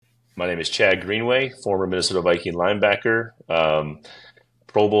My name is Chad Greenway, former Minnesota Viking linebacker,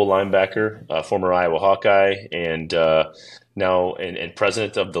 Pro Bowl linebacker, former Iowa Hawkeye, and now and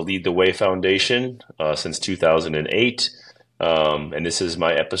president of the Lead the Way Foundation since 2008. And this is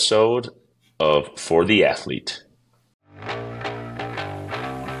my episode of For the Athlete.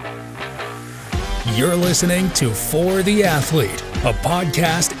 You're listening to For the Athlete, a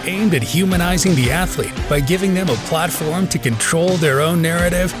podcast aimed at humanizing the athlete by giving them a platform to control their own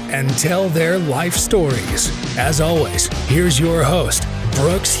narrative and tell their life stories. As always, here's your host,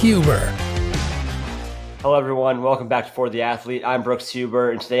 Brooks Huber. Hello, everyone. Welcome back to For the Athlete. I'm Brooks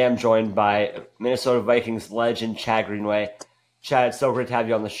Huber, and today I'm joined by Minnesota Vikings legend Chad Greenway. Chad, it's so great to have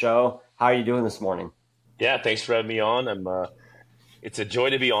you on the show. How are you doing this morning? Yeah, thanks for having me on. It's a joy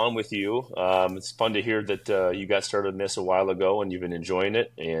to be on with you. It's fun to hear that you got started in this a while ago and you've been enjoying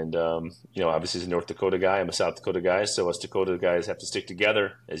it. And, obviously as a North Dakota guy, I'm a South Dakota guy. So us Dakota guys have to stick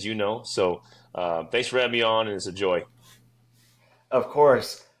together, as you know. So thanks for having me on, and it's a joy. Of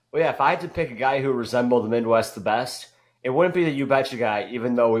course. Well, yeah, if I had to pick a guy who resembled the Midwest the best, it wouldn't be the You Betcha guy,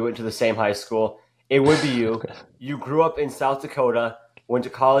 even though we went to the same high school. It would be you. You grew up in South Dakota, went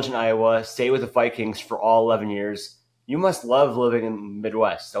to college in Iowa, stayed with the Vikings for all 11 years. You must love living in the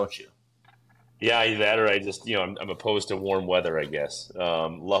Midwest, don't you? Yeah, either that or I just, I'm opposed to warm weather, I guess.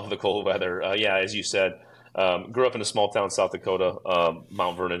 Love the cold weather. As you said, grew up in a small town, South Dakota,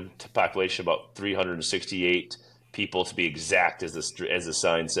 Mount Vernon, population about 368 people to be exact, as the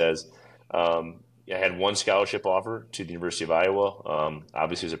sign says. I had one scholarship offer to the University of Iowa.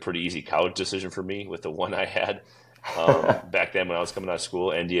 Obviously, it was a pretty easy college decision for me with the one I had back then when I was coming out of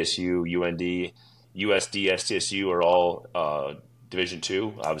school. NDSU, UND, USD, STSU are all Division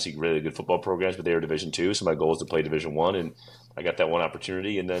II. Obviously, really good football programs, but they were Division II. So my goal was to play Division I, and I got that one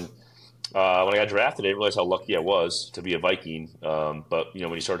opportunity. And then when I got drafted, I didn't realize how lucky I was to be a Viking. But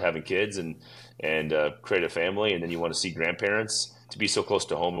when you start having kids and create a family, and then you want to see grandparents, to be so close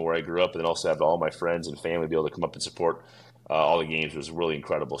to home and where I grew up, and then also have all my friends and family be able to come up and support all the games was really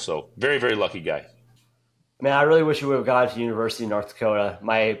incredible. So very, very lucky guy. Man, I really wish we would have gone to University of North Dakota.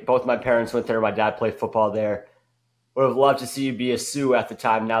 Both my parents went there. My dad played football there. Would have loved to see you be a Sioux at the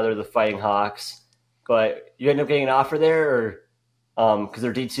time. Now they're the Fighting Hawks. But you ended up getting an offer there, or because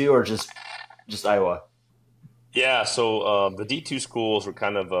they're D2, or just Iowa? Yeah, so the D2 schools were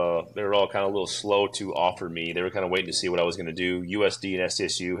they were all kind of a little slow to offer me. They were kind of waiting to see what I was going to do. USD and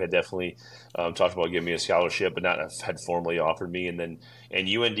STSU had definitely talked about giving me a scholarship, but not had formally offered me. And UND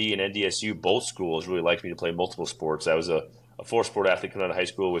and NDSU, both schools really liked me to play multiple sports. I was a four-sport athlete coming out of high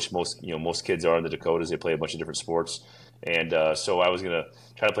school, which most kids are in the Dakotas. They play a bunch of different sports. And so I was going to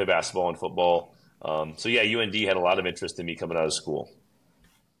try to play basketball and football. UND had a lot of interest in me coming out of school.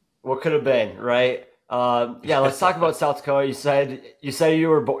 What could have been, right? Let's talk about South Dakota. You said you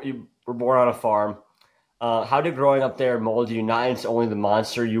were born on a farm. How did growing up there mold you, not into only the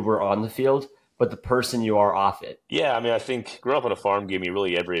monster you were on the field, but the person you are off it? Yeah, I think growing up on a farm gave me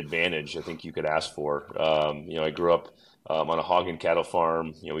really every advantage I think you could ask for. I grew up on a hog and cattle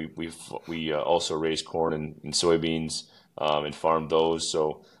farm. We also raised corn and soybeans and farmed those.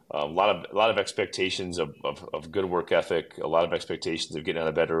 So a lot of expectations of good work ethic, a lot of expectations of getting out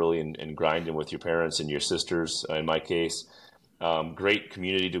of bed early and grinding with your parents and your sisters, in my case. Great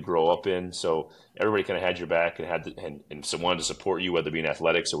community to grow up in. So everybody kind of had your back and so wanted to support you, whether it be in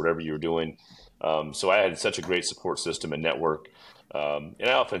athletics or whatever you were doing. So I had such a great support system and network. And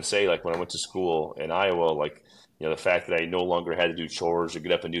I often say, when I went to school in Iowa, the fact that I no longer had to do chores or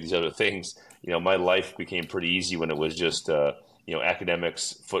get up and do these other things, my life became pretty easy when it was just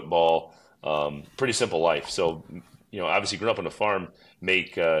academics, football, pretty simple life. So, obviously growing up on a farm, you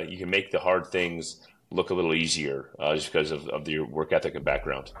can make the hard things look a little easier just because of your work ethic and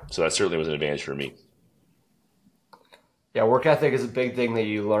background. So that certainly was an advantage for me. Yeah, work ethic is a big thing that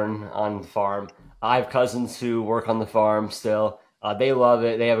you learn on the farm. I have cousins who work on the farm still. They love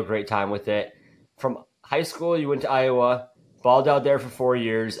it. They have a great time with it. From high school, you went to Iowa, balled out there for 4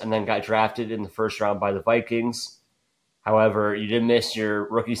 years, and then got drafted in the first round by the Vikings. However, you did miss your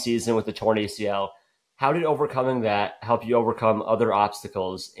rookie season with the torn ACL. How did overcoming that help you overcome other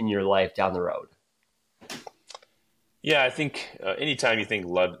obstacles in your life down the road? Yeah, I think anytime you think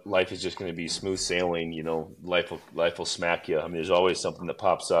life is just going to be smooth sailing, life will smack you. There's always something that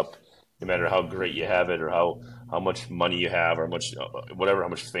pops up, no matter how great you have it or how much money you have or how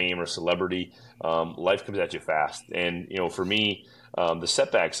much fame or celebrity. Life comes at you fast. And, for me, the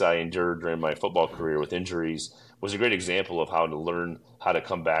setbacks I endured during my football career with injuries was a great example of how to learn how to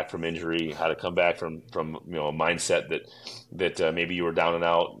come back from injury, how to come back from a mindset that maybe you were down and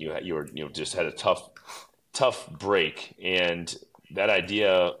out, you were just had a tough break, and that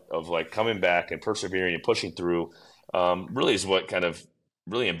idea of like coming back and persevering and pushing through really is what kind of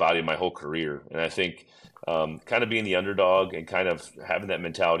really embodied my whole career. And I think kind of being the underdog and kind of having that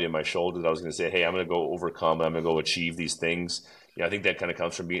mentality on my shoulder that I was going to say, hey, I'm going to go overcome, I'm going to go achieve these things. I think that kind of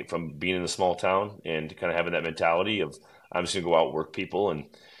comes from being in a small town and kind of having that mentality of I'm just going to go out and work people,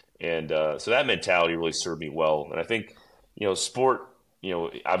 and so that mentality really served me well. And I think sport.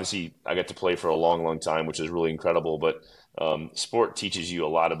 Obviously, I got to play for a long, long time, which is really incredible. But sport teaches you a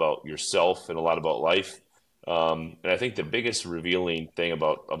lot about yourself and a lot about life. And I think the biggest revealing thing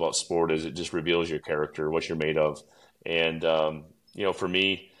about sport is it just reveals your character, what you're made of. And for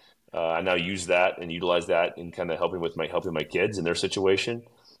me, I now use that and utilize that in kind of helping my kids in their situation.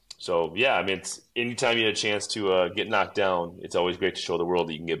 So yeah, I mean, it's anytime you get a chance to get knocked down, it's always great to show the world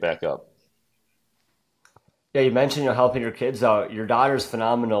that you can get back up. Yeah, you mentioned helping your kids out. Your daughter's a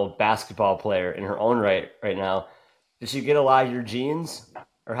phenomenal basketball player in her own right now. Did she get a lot of your genes,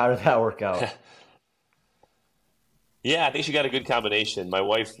 or how did that work out? Yeah, I think she got a good combination. My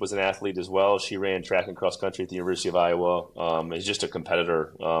wife was an athlete as well. She ran track and cross country at the University of Iowa. Is just a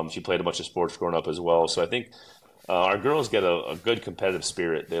competitor. She played a bunch of sports growing up as well. So I think our girls get a good competitive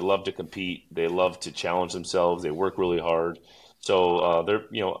spirit. They love to compete. They love to challenge themselves. They work really hard. So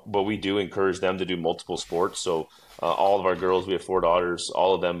but we do encourage them to do multiple sports. So all of our girls, we have four daughters.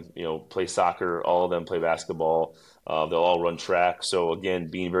 All of them, play soccer. All of them play basketball. They'll all run track. So again,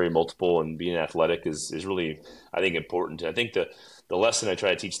 being very multiple and being athletic is really, I think, important. I think the lesson I try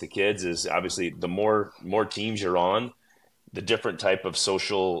to teach the kids is obviously the more teams you're on, the different type of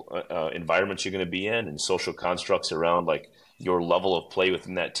social environments you're going to be in and social constructs around like your level of play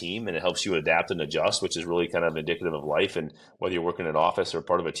within that team, and it helps you adapt and adjust, which is really kind of indicative of life. And whether you're working in an office or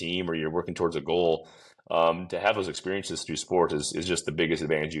part of a team or you're working towards a goal, to have those experiences through sport is just the biggest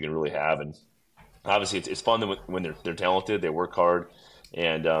advantage you can really have. And obviously it's fun when they're talented, they work hard.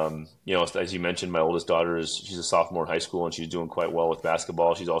 And, as you mentioned, my oldest daughter she's a sophomore in high school and she's doing quite well with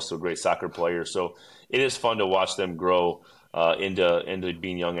basketball. She's also a great soccer player. So it is fun to watch them grow into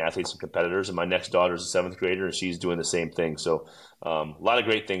being young athletes and competitors. And my next daughter is a seventh grader and she's doing the same thing. So a lot of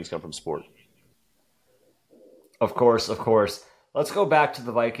great things come from sport. Of course, of course. Let's go back to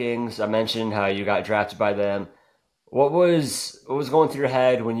the Vikings. I mentioned how you got drafted by them. What was going through your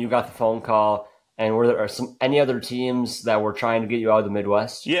head when you got the phone call? And were there any other teams that were trying to get you out of the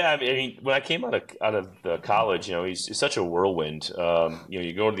Midwest? Yeah, I mean, when I came out of the college, it's such a whirlwind.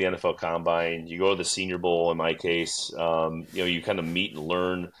 You go to the NFL Combine, you go to the Senior Bowl. In my case, you kind of meet and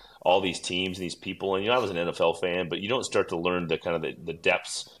learn all these teams and these people. And I was an NFL fan, but you don't start to learn the kind of the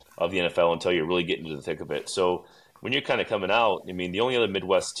depths of the NFL until you really get into the thick of it. So when you're kind of coming out, I mean, the only other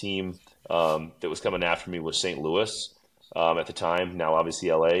Midwest team that was coming after me was St. Louis at the time. Now,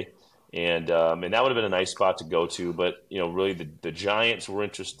 obviously, LA. And that would have been a nice spot to go to, but really the Giants were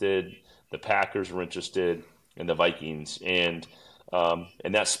interested, the Packers were interested, and the Vikings, and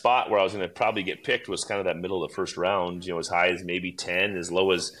that spot where I was going to probably get picked was kind of that middle of the first round, as high as maybe 10, as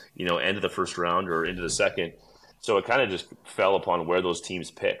low as end of the first round or into the second. So it kind of just fell upon where those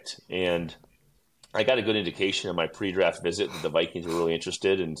teams picked, and I got a good indication in my pre-draft visit that the Vikings were really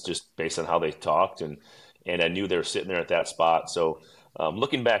interested, and just based on how they talked, and I knew they were sitting there at that spot, so.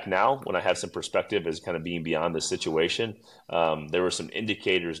 Looking back now, when I have some perspective as kind of being beyond this situation, there were some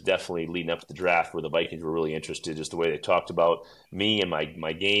indicators definitely leading up to the draft where the Vikings were really interested, just the way they talked about me and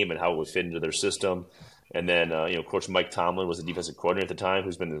my game and how it would fit into their system. And then, of course, Mike Tomlin was the defensive coordinator at the time,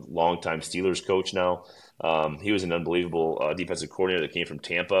 who's been a longtime Steelers coach now. He was an unbelievable defensive coordinator that came from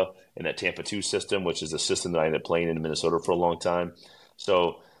Tampa in that Tampa 2 system, which is a system that I ended up playing in Minnesota for a long time.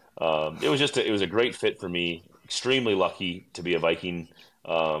 So it was a great fit for me. Extremely lucky to be a Viking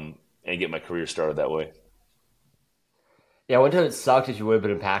and get my career started that way. Yeah, one time it sucked if you would have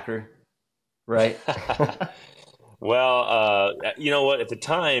been a Packer, right? Well, you know what? At the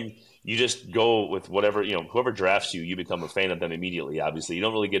time, you just go with whatever, whoever drafts you, you become a fan of them immediately, obviously. You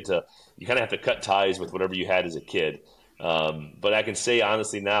don't really you kind of have to cut ties with whatever you had as a kid. But I can say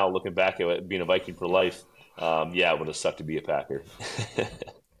honestly now, looking back at being a Viking for life, it would have sucked to be a Packer.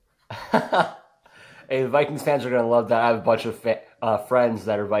 Hey, the Vikings fans are going to love that. I have a bunch of friends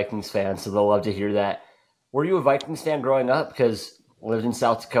that are Vikings fans, so they'll love to hear that. Were you a Vikings fan growing up? Because I lived in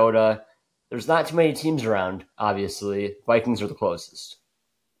South Dakota. There's not too many teams around, obviously. Vikings are the closest.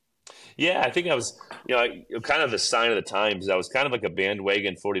 Yeah, I think I was, kind of the sign of the times. I was kind of like a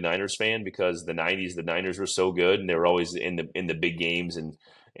bandwagon 49ers fan because the 90s, the Niners were so good, and they were always in the big games, and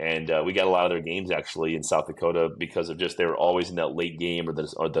we got a lot of their games actually in South Dakota because of just they were always in that late game or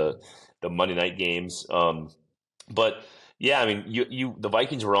the Monday night games. But yeah, I mean, the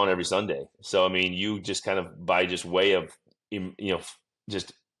Vikings were on every Sunday. So, I mean, you just kind of by just way of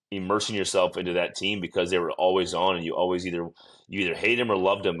just immersing yourself into that team because they were always on, and you always you either hate them or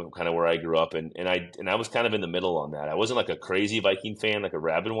loved them. Kind of where I grew up, and I was kind of in the middle on that. I wasn't like a crazy Viking fan, like a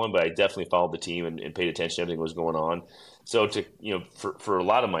rabid one, but I definitely followed the team and paid attention to everything that was going on. So for a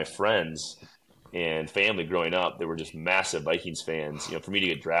lot of my friends and family growing up, they were just massive Vikings fans. For me to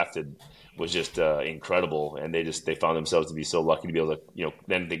get drafted was just incredible, and they found themselves to be so lucky to be able to,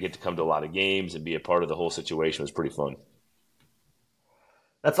 then they get to come to a lot of games and be a part of the whole situation. It was pretty fun.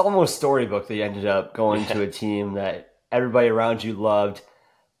 That's almost storybook that you ended up going to a team that everybody around you loved.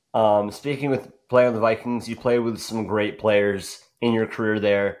 Speaking with playing on the Vikings, you played with some great players in your career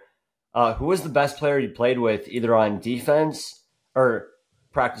there. Who was the best player you played with, either on defense or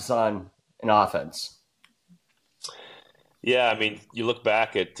practice on an offense? Yeah, I mean, you look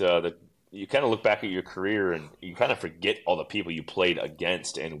back at you kind of look back at your career and you kind of forget all the people you played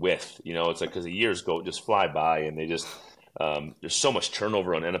against and with. It's like because the years just fly by, and they just there's so much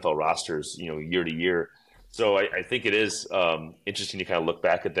turnover on NFL rosters, year to year. So I think it is interesting to kind of look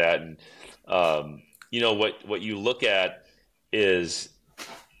back at that, and what you look at is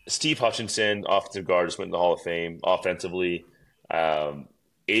Steve Hutchinson, offensive guard, just went in the Hall of Fame. Offensively,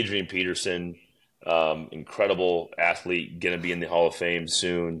 Adrian Peterson, incredible athlete, going to be in the Hall of Fame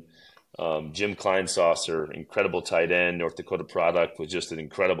soon. Jim Kleinsasser, incredible tight end, North Dakota product, was just an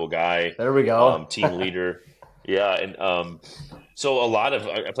incredible guy. There we go. Team leader. Yeah, and so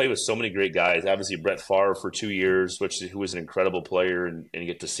I played with so many great guys. Obviously, Brett Favre for 2 years, who was an incredible player, and you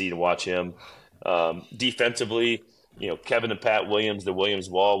get to see and watch him. Defensively, Kevin and Pat Williams, the Williams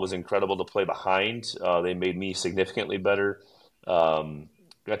wall was incredible to play behind. They made me significantly better.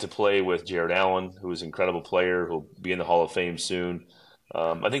 Got to play with Jared Allen, who was an incredible player, who'll be in the Hall of Fame soon.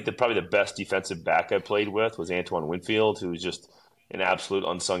 I think that probably the best defensive back I played with was Antoine Winfield, who was just an absolute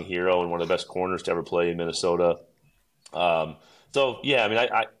unsung hero and one of the best corners to ever play in Minnesota. So yeah, I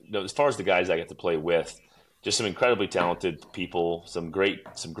mean, as far as the guys I get to play with, just some incredibly talented people, some great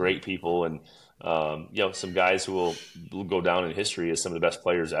people, and some guys who will go down in history as some of the best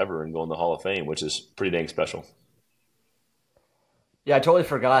players ever and go in the Hall of Fame, which is pretty dang special. Yeah, I totally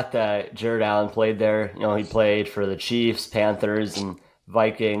forgot that Jared Allen played there. He played for the Chiefs, Panthers, and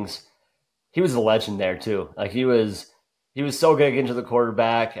Vikings. He was a legend there too. Like he was so good against the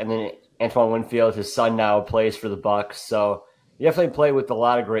quarterback, and then Antoine Winfield, his son, now plays for the Bucs. So you definitely play with a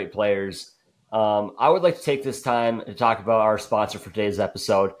lot of great players. I would like to take this time to talk about our sponsor for today's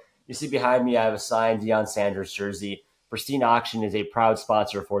episode. You see behind me, I have a signed Deion Sanders jersey. Pristine Auction is a proud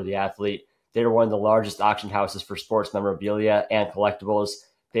sponsor for The Athlete. They are one of the largest auction houses for sports memorabilia and collectibles.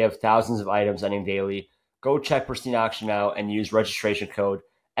 They have thousands of items ending daily. Go check Pristine Auction out and use registration code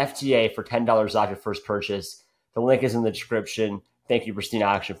FTA for $10 off your first purchase. The link is in the description. Thank you, Pristine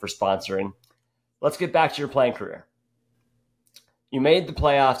Auction, for sponsoring. Let's get back to your playing career. You made the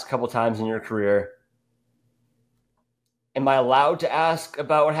playoffs a couple times in your career. Am I allowed to ask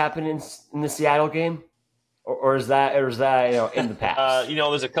about what happened in the Seattle game? Or is that in the past?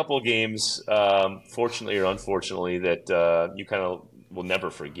 There's a couple of games, fortunately or unfortunately, that you kind of will never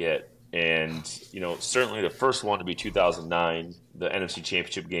forget. And, certainly the first one to be 2009, the NFC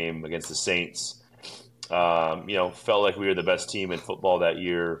Championship game against the Saints. Felt like we were the best team in football that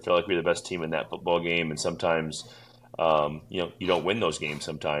year. Felt like we were the best team in that football game. And sometimes, you don't win those games.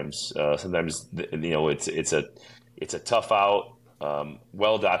 Sometimes, it's a tough out.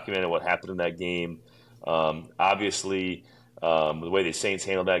 Well documented what happened in that game. Obviously, the way the Saints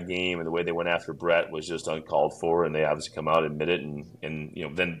handled that game and the way they went after Brett was just uncalled for, and they obviously come out and admit it. And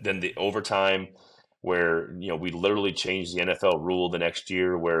then the overtime where we literally changed the NFL rule the next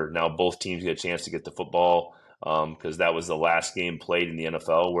year, where now both teams get a chance to get the football, because that was the last game played in the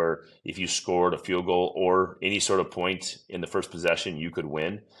NFL where if you scored a field goal or any sort of point in the first possession, you could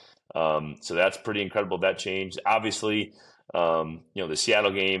win. So that's pretty incredible. That changed. Obviously, the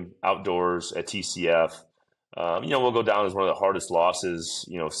Seattle game outdoors at TCF, will go down as one of the hardest losses,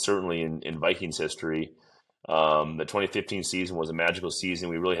 certainly in Vikings history. The 2015 season was a magical season.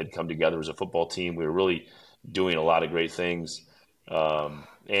 We really had come together as a football team. We were really doing a lot of great things.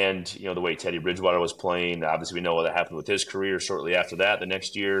 And the way Teddy Bridgewater was playing, obviously we know what happened with his career shortly after that, the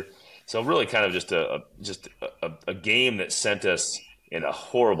next year. So really kind of just a game that sent us in a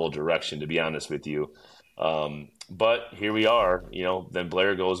horrible direction, to be honest with you. But here we are, then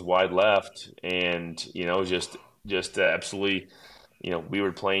Blair goes wide left, and, just absolutely, we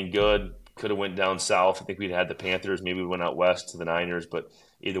were playing good, could have went down south. I think we'd had the Panthers, maybe we went out west to the Niners, but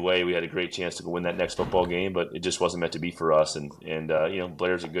either way, we had a great chance to go win that next football game, but it just wasn't meant to be for us. And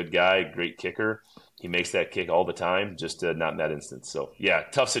Blair's a good guy, great kicker. He makes that kick all the time, just not in that instance. So yeah,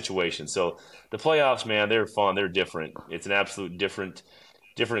 tough situation. So the playoffs, man, they're fun. They're different. It's an absolute different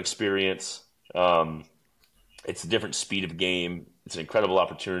experience. It's a different speed of game. It's an incredible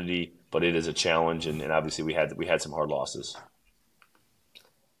opportunity, but it is a challenge, and obviously we had some hard losses.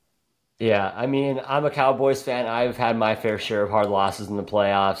 Yeah, I mean, I'm a Cowboys fan. I've had my fair share of hard losses in the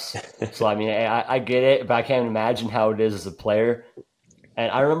playoffs. So, I mean, I get it, but I can't imagine how it is as a player.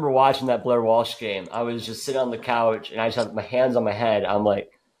 And I remember watching that Blair Walsh game. I was just sitting on the couch, and I just had my hands on my head. I'm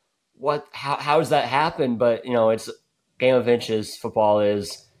like, what? How does that happen? But, it's a game of inches, football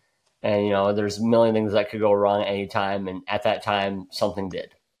is. And, there's a million things that could go wrong at any time. And at that time, something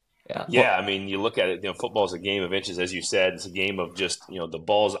did. Yeah. Yeah, I mean, you look at it, football is a game of inches, as you said. It's a game of just, the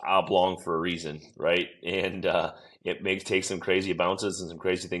ball's oblong for a reason, right? And it takes some crazy bounces and some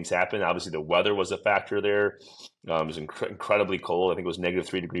crazy things happen. Obviously, the weather was a factor there. It was incredibly cold. I think it was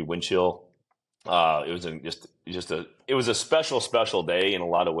 -3-degree wind chill. It was a special day in a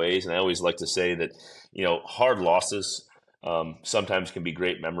lot of ways. And I always like to say that, hard losses sometimes can be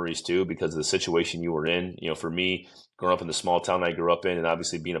great memories too, because of the situation you were in. For me, growing up in the small town I grew up in, and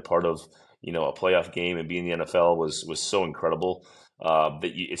obviously being a part of, a playoff game and being in the NFL was so incredible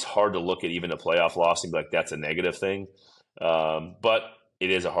that it's hard to look at even a playoff loss and be like, that's a negative thing. But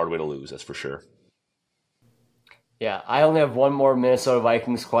it is a hard way to lose, that's for sure. Yeah, I only have one more Minnesota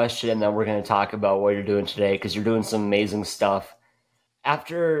Vikings question, and then we're going to talk about what you're doing today, because you're doing some amazing stuff.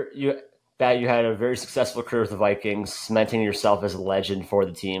 After you had a very successful career with the Vikings, cementing yourself as a legend for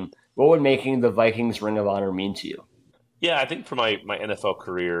the team, what would making the Vikings Ring of Honor mean to you? Yeah, I think for my NFL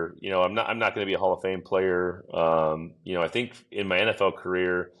career, I'm not going to be a Hall of Fame player. I think in my NFL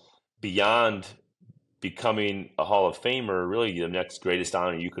career, beyond becoming a Hall of Famer, really the next greatest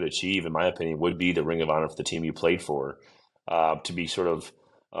honor you could achieve, in my opinion, would be the Ring of Honor for the team you played for. To be sort of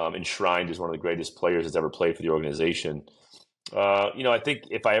enshrined as one of the greatest players that's ever played for the organization. I think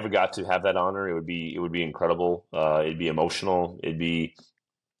if I ever got to have that honor, it would be incredible. It'd be emotional. It'd be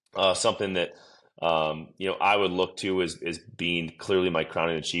something that I would look to as being clearly my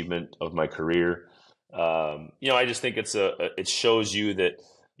crowning achievement of my career. I just think it shows you that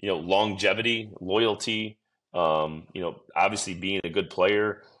longevity, loyalty, obviously being a good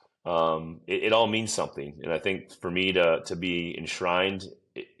player, it all means something. And I think for me to be enshrined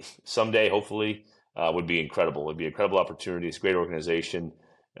someday, hopefully, would be incredible. It'd be an incredible opportunity. It's a great organization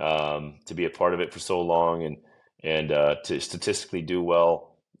to be a part of it for so long, and to statistically do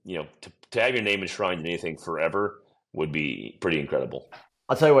well. To have your name enshrined in anything forever would be pretty incredible.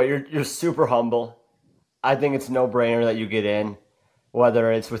 I'll tell you what, you're super humble. I think it's a no-brainer that you get in,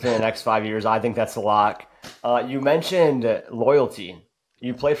 whether it's within the next 5 years. I think that's a lock. You mentioned loyalty.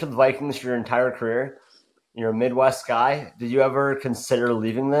 You played for the Vikings for your entire career. You're a Midwest guy. Did you ever consider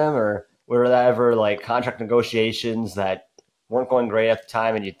leaving them, or were there ever contract negotiations that weren't going great at the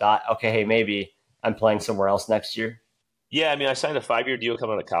time and you thought, okay, hey, maybe I'm playing somewhere else next year? Yeah, I mean, I signed a 5-year deal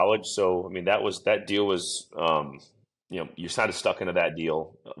coming out of college. So, I mean, that deal was, you're kind of stuck into that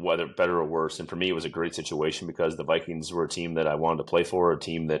deal, whether better or worse. And for me, it was a great situation because the Vikings were a team that I wanted to play for, a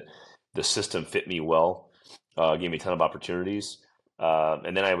team that the system fit me well, gave me a ton of opportunities.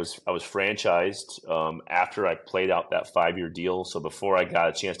 And then I was franchised after I played out that 5-year deal. So before I got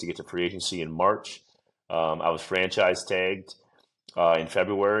a chance to get to free agency in March, I was franchise tagged in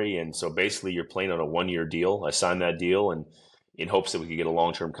February. And so basically you're playing on a 1-year deal. I signed that deal and in hopes that we could get a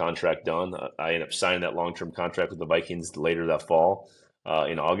long-term contract done. I ended up signing that long-term contract with the Vikings later that fall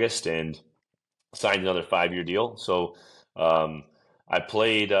in August and signed another 5-year deal. So I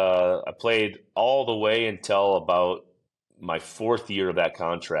played all the way until about my 4th year of that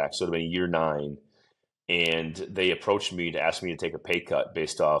contract. So it would have been year 9. And they approached me to ask me to take a pay cut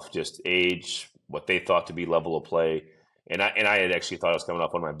based off just age, what they thought to be level of play. And I had actually thought I was coming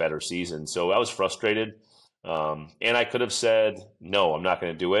off one of my better seasons. So I was frustrated. And I could have said, no, I'm not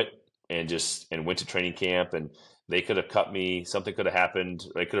going to do it. And went to training camp and they could have cut me. Something could have happened.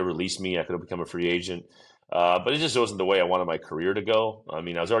 They could have released me. I could have become a free agent. But it just wasn't the way I wanted my career to go. I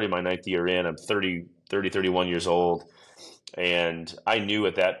mean, I was already my 9th year in. I'm 31 years old. And I knew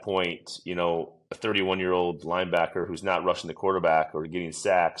at that point, a 31-year-old linebacker who's not rushing the quarterback or getting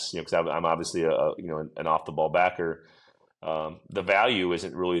sacks, because I'm obviously an off-the-ball backer, the value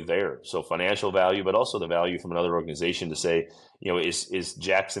isn't really there. So financial value, but also the value from another organization to say, is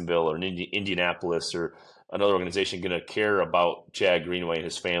Jacksonville or Indianapolis or another organization going to care about Chad Greenway and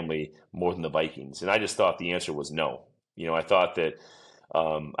his family more than the Vikings? And I just thought the answer was no. I thought that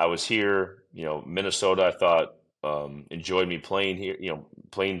I was here, Minnesota, I thought enjoyed me playing here,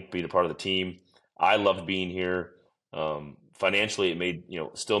 being a part of the team. I loved being here. Financially,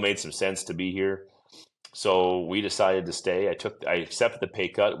 it still made some sense to be here. So we decided to stay. I accepted the pay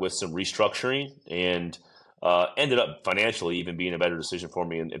cut with some restructuring, and ended up financially even being a better decision for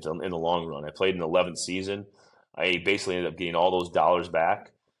me in the long run. I played in the 11th season. I basically ended up getting all those dollars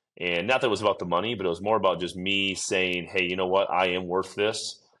back. And not that it was about the money, but it was more about just me saying, hey, you know what? I am worth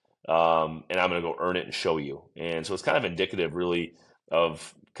this. And I'm going to go earn it and show you. And so it's kind of indicative, really,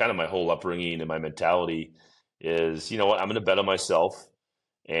 of kind of my whole upbringing and my mentality is, you know what? I'm going to bet on myself,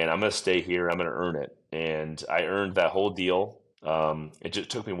 and I'm going to stay here. I'm going to earn it. And I earned that whole deal. It just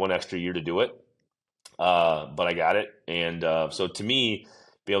took me one extra year to do it, but I got it. And so to me,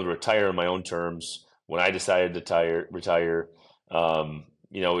 be able to retire on my own terms when I decided to retire,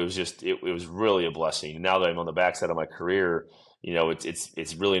 it was really a blessing. Now that I'm on the backside of my career,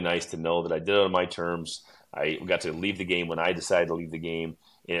 it's really nice to know that I did it on my terms. I got to leave the game when I decided to leave the game,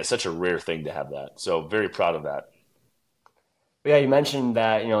 and it's such a rare thing to have that. So very proud of that. Yeah, you mentioned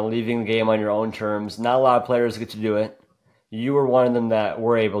that, leaving the game on your own terms. Not a lot of players get to do it. You were one of them that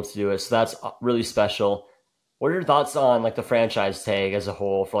were able to do it, so that's really special. What are your thoughts on like the franchise tag as a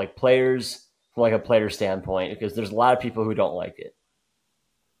whole for like players from like a player standpoint? Because there's a lot of people who don't like it.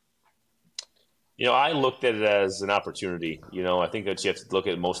 I looked at it as an opportunity. I think that you have to look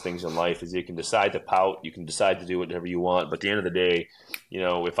at most things in life is you can decide to pout, you can decide to do whatever you want, but at the end of the day,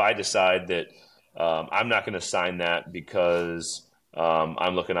 if I decide that I'm not going to sign that because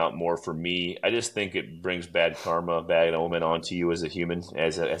I'm looking out more for me, I just think it brings bad karma, bad omen onto you as a human,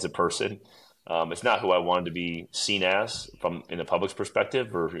 as a person. It's not who I wanted to be seen as from in the public's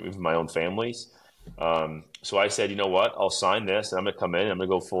perspective or even my own family's. So I said, you know what, I'll sign this and I'm going to come in and I'm going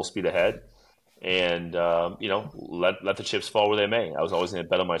to go full speed ahead. And let the chips fall where they may. I was always going to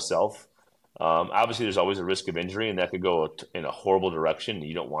bet on myself. Obviously, there's always a risk of injury, and that could go in a horrible direction. And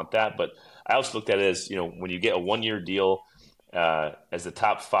you don't want that. But I also looked at it as when you get a 1-year deal as the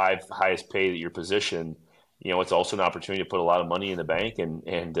top 5 highest paid at your position, it's also an opportunity to put a lot of money in the bank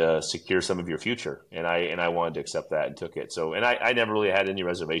and secure some of your future. And I wanted to accept that and took it. So I never really had any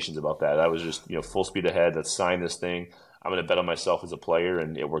reservations about that. I was just full speed ahead. Let's sign this thing. I'm going to bet on myself as a player,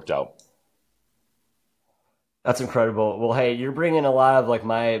 and it worked out. That's incredible. Well, hey, you're bringing a lot of like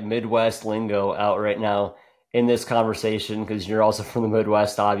my Midwest lingo out right now in this conversation because you're also from the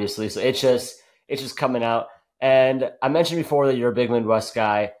Midwest, obviously. So it's just coming out. And I mentioned before that you're a big Midwest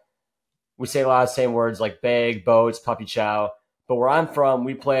guy. We say a lot of the same words like bag, boats, puppy chow. But where I'm from,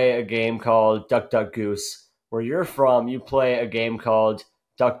 we play a game called Duck, Duck, Goose. Where you're from, you play a game called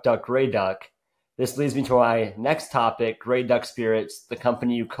Duck, Duck, Gray Duck. This leads me to my next topic, Gray Duck Spirits, the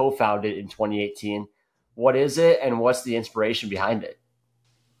company you co-founded in 2018. What is it, and what's the inspiration behind it?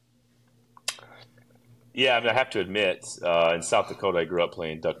 Yeah, I have to admit, in South Dakota, I grew up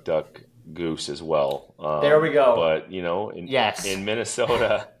playing Duck, Duck, Goose as well. There we go. But yes, in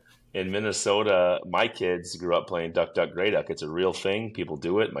Minnesota, my kids grew up playing Duck, Duck, Gray Duck. It's a real thing. People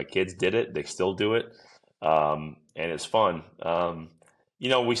do it. My kids did it. They still do it, and it's fun.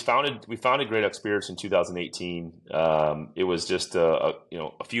 We founded Gray Duck Spirits in 2018. It was just a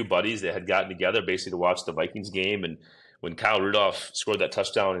few buddies that had gotten together basically to watch the Vikings game, and when Kyle Rudolph scored that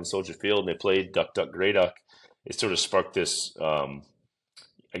touchdown in Soldier Field and they played Duck Duck Gray Duck, it sort of sparked this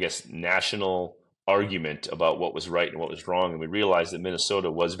national argument about what was right and what was wrong, and we realized that Minnesota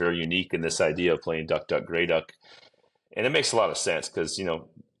was very unique in this idea of playing Duck Duck Gray Duck, and it makes a lot of sense because you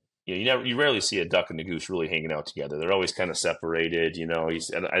rarely see a duck and a goose really hanging out together. They're always kind of separated,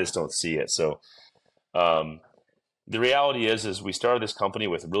 and I just don't see it. So the reality is we started this company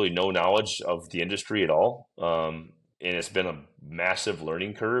with really no knowledge of the industry at all. And it's been a massive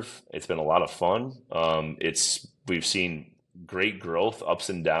learning curve. It's been a lot of fun. We've seen great growth, ups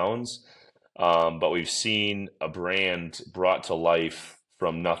and downs, but we've seen a brand brought to life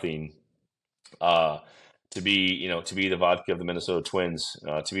from nothing. To be the vodka of the Minnesota Twins,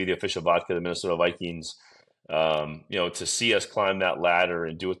 to be the official vodka of the Minnesota Vikings, to see us climb that ladder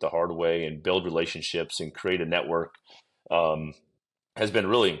and do it the hard way and build relationships and create a network has been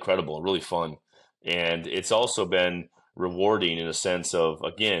really incredible, really fun. And it's also been rewarding in a sense of,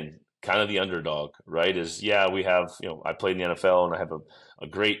 again, kind of the underdog, right? We have, I played in the NFL and I have a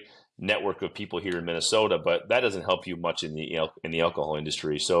great network of people here in Minnesota, but that doesn't help you much in the alcohol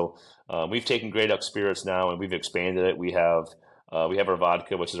industry. So we've taken Grey Duck Spirits now and we've expanded it. We have our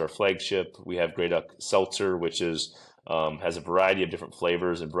vodka, which is our flagship. We have Grey Duck Seltzer, which has a variety of different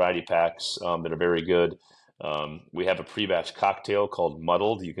flavors and variety packs that are very good. We have a pre-batch cocktail called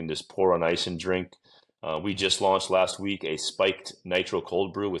Muddled. You can just pour on ice and drink. We just launched last week a spiked nitro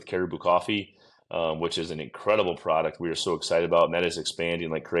cold brew with Caribou Coffee. which is an incredible product we are so excited about, and that is expanding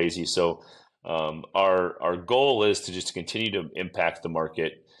like crazy. So our goal is to just continue to impact the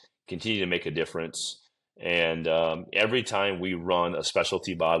market, continue to make a difference. And every time we run a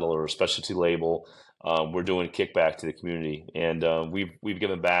specialty bottle or a specialty label, we're doing kickback to the community, and we've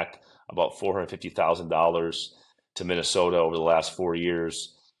given back about $450,000 to Minnesota over the last 4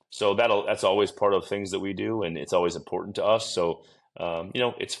 years. So that's always part of things that we do, and it's always important to us. So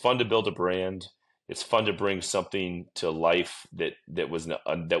it's fun to build a brand. It's fun to bring something to life that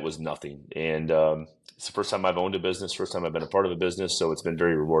was nothing. And it's the first time I've owned a business, first time I've been a part of a business, so it's been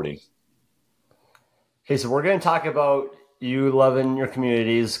very rewarding. Okay, so we're going to talk about you loving your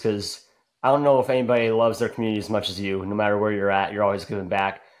communities, because I don't know if anybody loves their community as much as you. No matter where you're at, you're always giving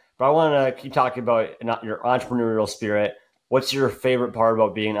back. But I want to keep talking about your entrepreneurial spirit. What's your favorite part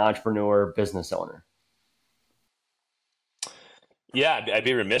about being an entrepreneur, business owner? Yeah, I'd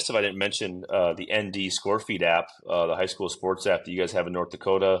be remiss if I didn't mention the ND Scorefeed app, the high school sports app that you guys have in North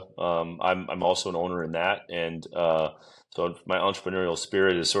Dakota. I'm also an owner in that, and so my entrepreneurial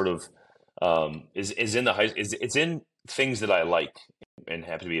spirit is sort of is in it's in things that I like and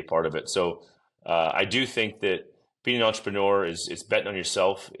happy to be a part of it. So I do think that being an entrepreneur is betting on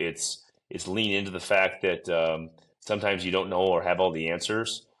yourself. It's leaning into the fact that sometimes you don't know or have all the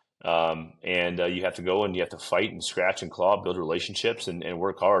answers. And you have to go and you have to fight and scratch and claw, build relationships and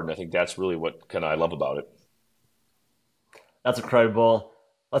work hard. And I think that's really what kind of I love about it. That's incredible.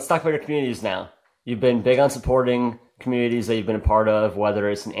 Let's talk about your communities now. You've been big on supporting communities that you've been a part of, whether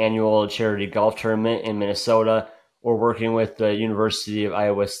it's an annual charity golf tournament in Minnesota or working with the University of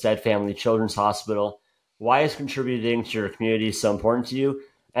Iowa Stead Family Children's Hospital. Why is contributing to your community so important to you?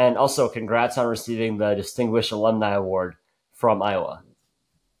 And also, congrats on receiving the Distinguished Alumni Award from Iowa.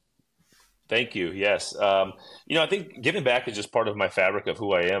 Thank you. Yes. I think giving back is just part of my fabric of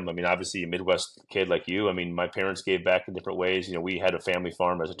who I am. I mean, obviously a Midwest kid like you. I mean, my parents gave back in different ways. We had a family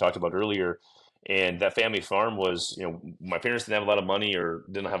farm, as I talked about earlier, and that family farm was, my parents didn't have a lot of money or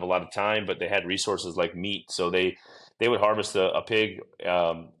didn't have a lot of time, but they had resources like meat. So they would harvest a pig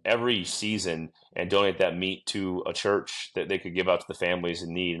every season and donate that meat to a church that they could give out to the families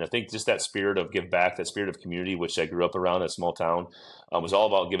in need. And I think just that spirit of give back, that spirit of community, which I grew up around, a small town, was all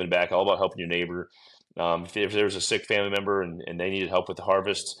about giving back, all about helping your neighbor. If there was a sick family member and they needed help with the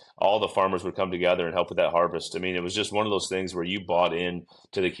harvest, all the farmers would come together and help with that harvest. I mean, it was just one of those things where you bought in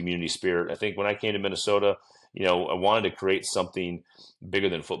to the community spirit. I think when I came to Minnesota, I wanted to create something bigger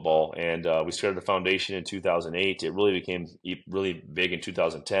than football. And we started a foundation in 2008. It really became really big in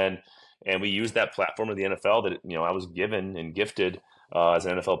 2010. And we used that platform of the NFL that, I was given and gifted as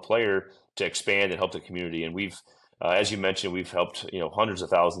an NFL player to expand and help the community. And we've, as you mentioned, we've helped, hundreds of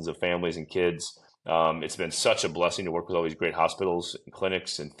thousands of families and kids. It's been such a blessing to work with all these great hospitals and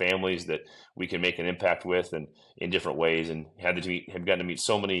clinics and families that we can make an impact with and in different ways, and have gotten to meet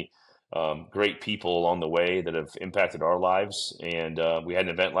so many great people along the way that have impacted our lives. And we had an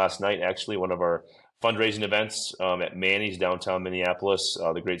event last night, actually, one of our fundraising events at Manny's downtown Minneapolis,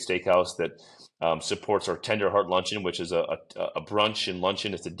 the great steakhouse that supports our Tender Heart Luncheon, which is a brunch and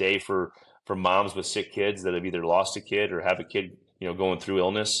luncheon. It's a day for moms with sick kids that have either lost a kid or have a kid, going through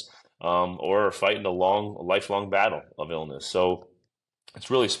illness, or are fighting a lifelong battle of illness. So it's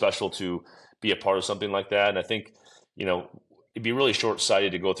really special to be a part of something like that. And I think, it'd be really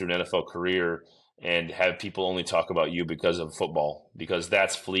short-sighted to go through an NFL career and have people only talk about you because of football, because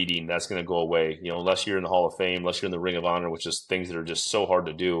that's fleeting. That's going to go away, unless you're in the Hall of Fame, unless you're in the Ring of Honor, which is things that are just so hard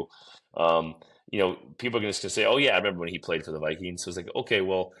to do. People are just going to say, oh yeah, I remember when he played for the Vikings. So it's like, okay,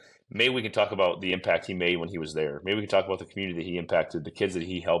 well, maybe we can talk about the impact he made when he was there. Maybe we can talk about the community that he impacted, the kids that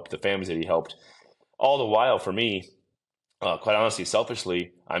he helped, the families that he helped. All the while, for me, quite honestly,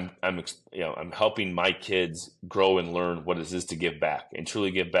 selfishly, I'm helping my kids grow and learn what it is to give back and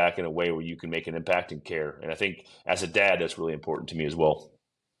truly give back in a way where you can make an impact and care. And I think as a dad, that's really important to me as well.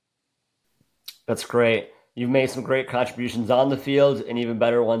 That's great. You've made some great contributions on the field and even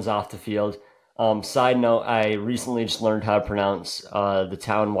better ones off the field. Side note, I recently just learned how to pronounce the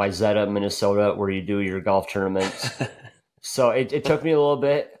town Wayzata, Minnesota, where you do your golf tournaments. So it took me a little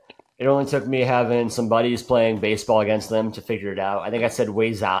bit. It only took me having some buddies playing baseball against them to figure it out. I think I said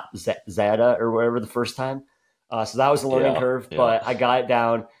Wayzata or whatever the first time. So that was a learning curve, but I got it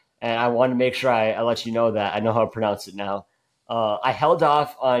down, and I wanted to make sure I let you know that I know how to pronounce it now. I held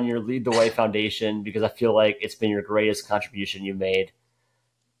off on your Lead the Way Foundation because I feel like it's been your greatest contribution you made.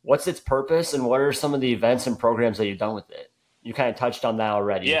 What's its purpose, and what are some of the events and programs that you've done with it? You kind of touched on that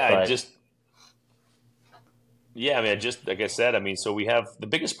already. Yeah, just like I said, so we have the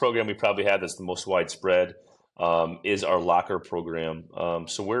biggest program we probably have that's the most widespread is our locker program.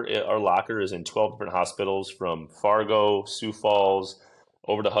 So our locker is in 12 different hospitals from Fargo, Sioux Falls,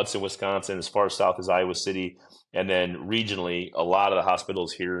 over to Hudson, Wisconsin, as far south as Iowa City. And then regionally, a lot of the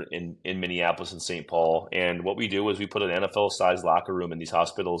hospitals here in Minneapolis and St. Paul. And what we do is we put an NFL-sized locker room in these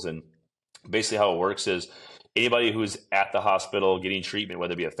hospitals. And basically how it works is anybody who's at the hospital getting treatment,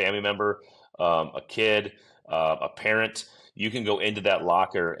 whether it be a family member, a kid, a parent, you can go into that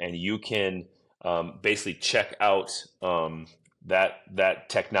locker and you can basically check out that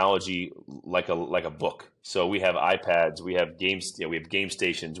technology like a book. So we have iPads, we have games, we have game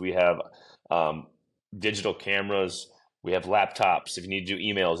stations, we have digital cameras, we have laptops. If you need to do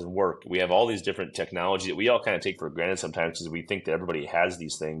emails and work, we have all these different technology that we all kind of take for granted sometimes because we think that everybody has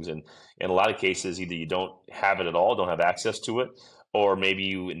these things. And in a lot of cases, either you don't have it at all, don't have access to it, or maybe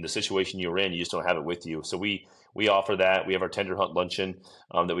you, in the situation you're in, you just don't have it with you. So we offer that. We have our Tender Hunt Luncheon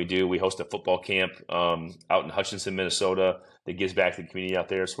that we do. We host a football camp out in Hutchinson, Minnesota that gives back to the community out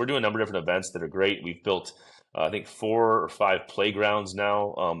there. So we're doing a number of different events that are great. We've built, I think, 4 or 5 playgrounds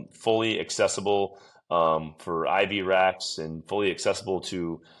now, fully accessible for IV racks and fully accessible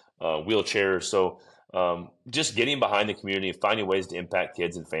to wheelchairs. So just getting behind the community and finding ways to impact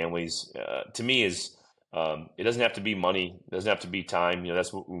kids and families, to me is it doesn't have to be money, it doesn't have to be time.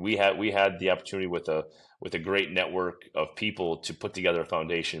 That's what we had the opportunity with a great network of people to put together a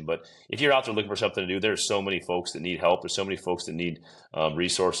foundation. But if you're out there looking for something to do, there's so many folks that need help. There's so many folks that need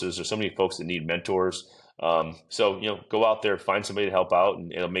resources. There's so many folks that need mentors. So go out there, find somebody to help out,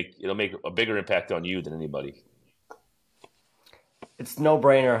 and it'll make a bigger impact on you than anybody. It's no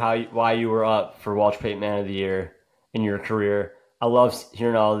brainer why you were up for Walsh Pate Man of the Year in your career. I love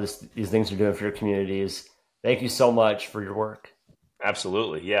hearing all these things you're doing for your communities. Thank you so much for your work.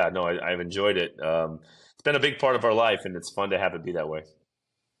 Absolutely. Yeah, no, I've enjoyed it. It's been a big part of our life, and it's fun to have it be that way.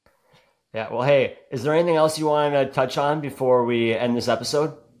 Yeah. Well, hey, is there anything else you wanted to touch on before we end this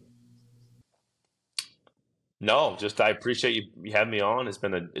episode? No, just I appreciate you having me on. It's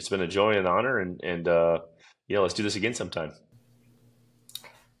been a joy and an honor, and let's do this again sometime.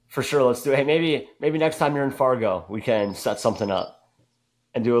 For sure, let's do it. Hey, maybe next time you're in Fargo, we can set something up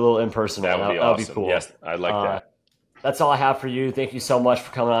and do a little in-person. That would be awesome. That'd be cool. Yes, I'd like that. That's all I have for you. Thank you so much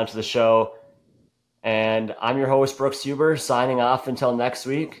for coming on to the show. And I'm your host, Brooks Huber, signing off until next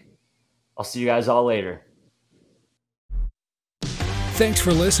week. I'll see you guys all later. Thanks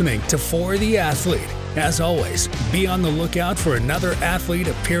for listening to For the Athlete. As always, be on the lookout for another athlete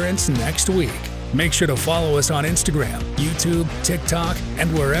appearance next week. Make sure to follow us on Instagram, YouTube, TikTok,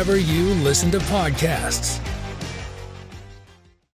 and wherever you listen to podcasts.